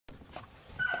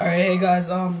Alright, hey guys,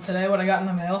 today what I got in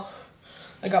the mail,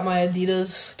 I got my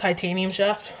Adidas titanium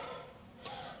shaft.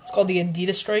 It's called the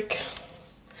Adistrike.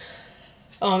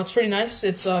 It's pretty nice.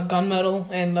 It's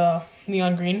gunmetal and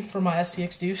neon green for my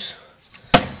STX deuce.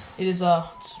 It is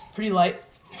it's pretty light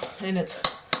and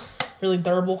it's really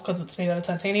durable because it's made out of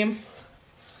titanium.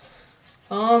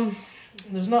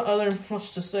 There's not other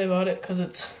much to say about it because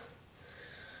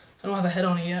I don't have a head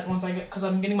on it yet. Because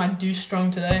I'm getting my deuce strung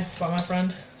today by my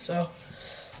friend. So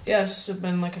yeah, it's just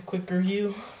been like a quick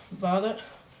review about it.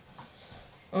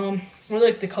 I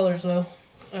really like the colors though.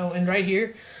 Oh, and right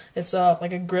here, it's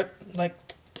like a grip, like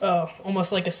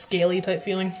almost like a scaly type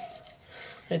feeling,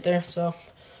 right there. So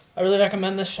I really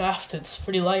recommend this shaft. It's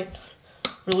pretty light,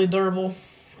 really durable,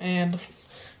 and yeah,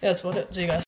 that's about it. See you guys.